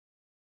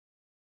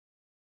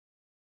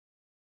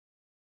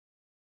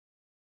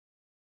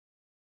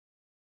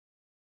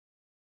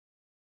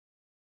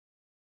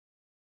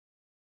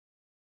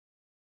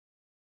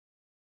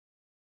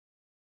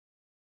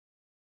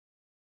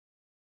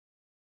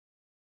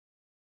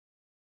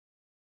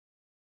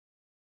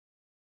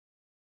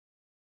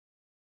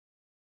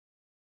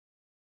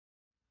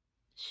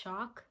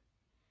shock,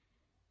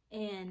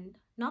 and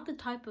not the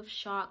type of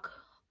shock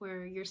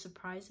where you're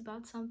surprised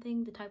about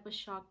something, the type of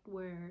shock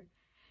where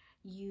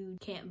you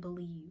can't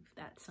believe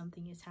that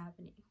something is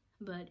happening.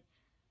 But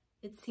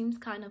it seems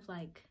kind of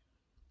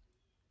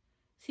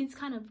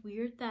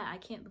weird that I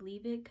can't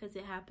believe it because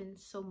it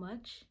happens so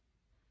much.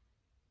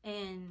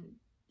 And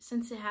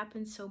since it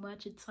happens so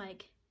much, it's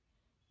like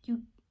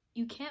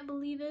you can't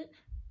believe it,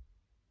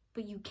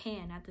 but you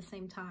can at the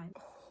same time.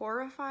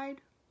 Horrified,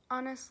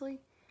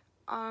 honestly.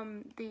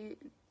 The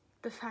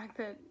fact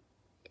that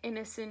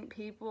innocent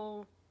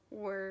people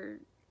were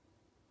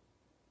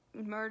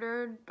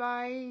murdered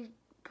by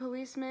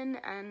policemen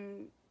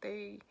and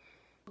they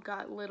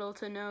got little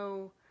to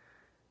no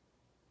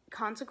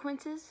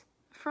consequences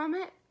from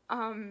it,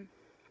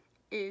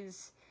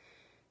 is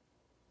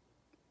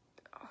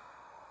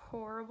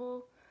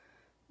horrible,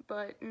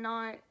 but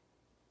not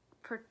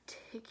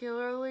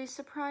particularly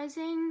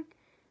surprising,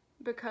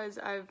 because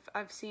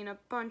I've seen a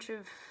bunch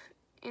of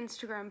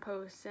Instagram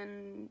posts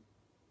and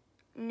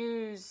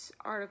news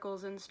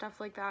articles and stuff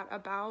like that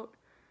about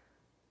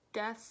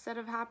deaths that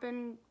have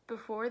happened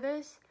before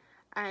this,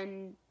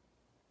 and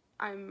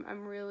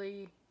I'm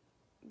really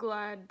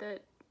glad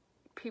that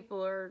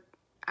people are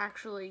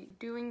actually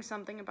doing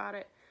something about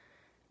it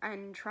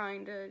and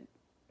trying to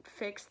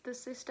fix the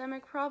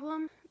systemic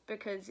problem,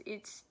 because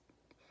it's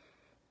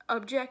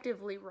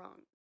objectively wrong.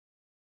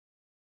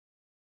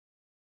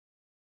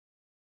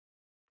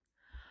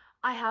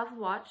 I have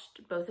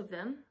watched both of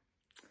them,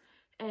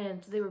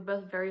 and they were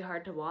both very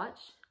hard to watch.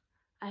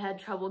 I had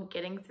trouble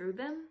getting through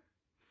them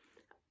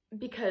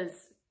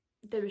because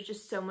there was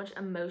just so much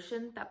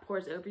emotion that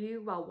pours over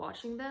you while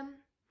watching them.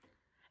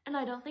 And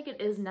I don't think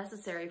it is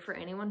necessary for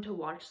anyone to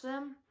watch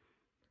them.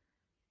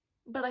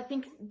 But I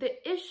think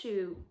the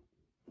issue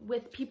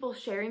with people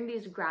sharing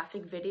these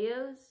graphic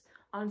videos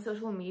on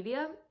social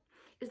media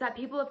is that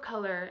people of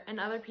color and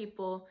other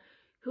people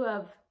who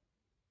have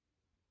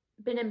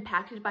been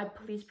impacted by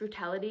police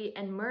brutality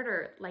and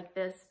murder like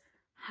this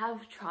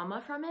have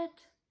trauma from it,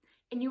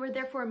 and you are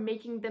therefore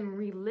making them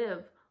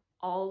relive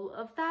all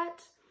of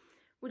that,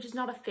 which is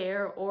not a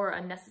fair or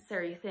a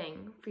necessary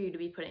thing for you to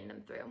be putting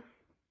them through.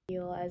 I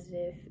feel as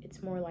if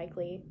it's more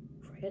likely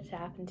for it to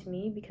happen to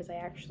me because I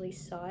actually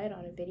saw it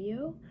on a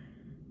video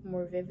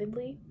more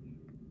vividly,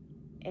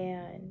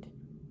 and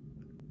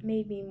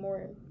made me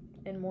more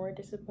and more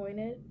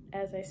disappointed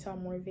as I saw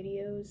more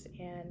videos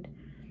and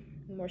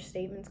more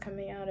statements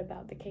coming out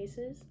about the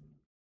cases.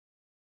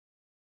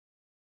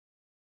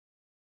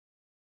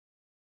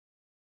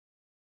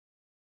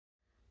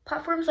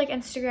 Platforms like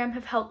Instagram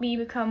have helped me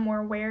become more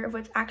aware of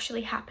what's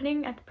actually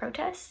happening at the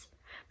protests,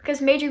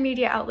 because major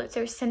media outlets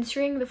are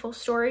censoring the full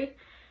story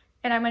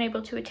and I'm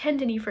unable to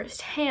attend any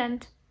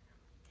firsthand.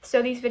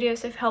 So these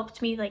videos have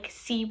helped me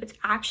see what's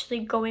actually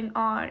going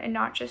on and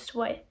not just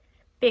what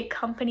big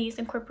companies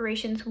and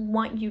corporations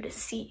want you to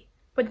see,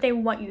 what they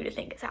want you to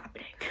think is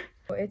happening.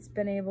 It's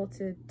been able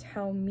to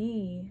tell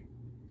me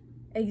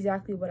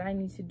exactly what I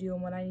need to do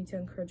and what I need to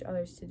encourage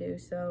others to do.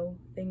 So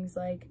things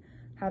like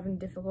having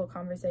difficult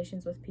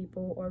conversations with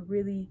people, or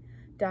really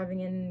diving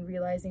in and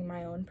realizing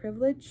my own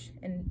privilege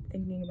and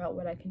thinking about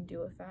what I can do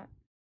with that.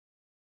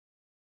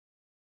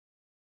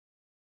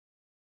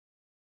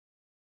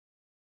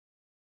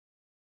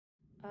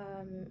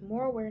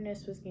 More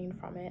awareness was gained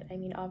from it. I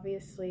mean,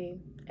 obviously,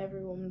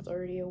 everyone's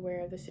already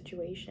aware of the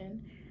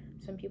situation.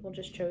 Some people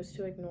just chose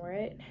to ignore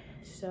it.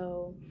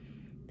 So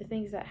the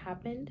things that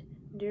happened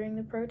during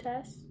the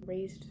protests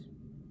raised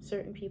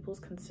certain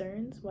people's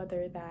concerns,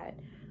 whether that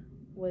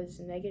was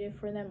negative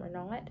for them or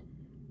not.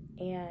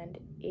 And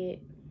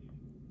it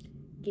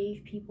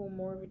gave people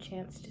more of a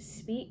chance to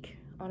speak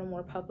on a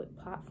more public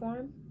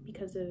platform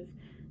because of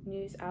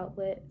news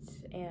outlets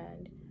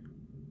and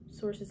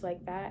sources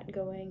like that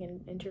going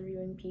and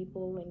interviewing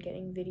people and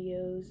getting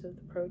videos of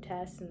the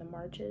protests and the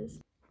marches.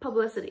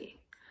 Publicity.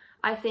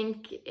 I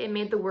think it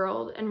made the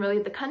world and really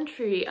the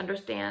country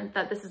understand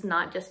that this is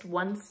not just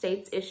one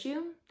state's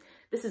issue.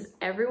 This is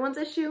everyone's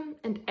issue,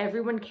 and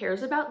everyone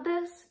cares about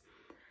this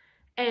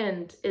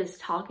and is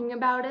talking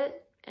about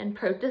it and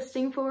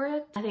protesting for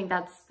it. I think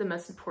that's the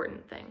most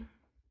important thing.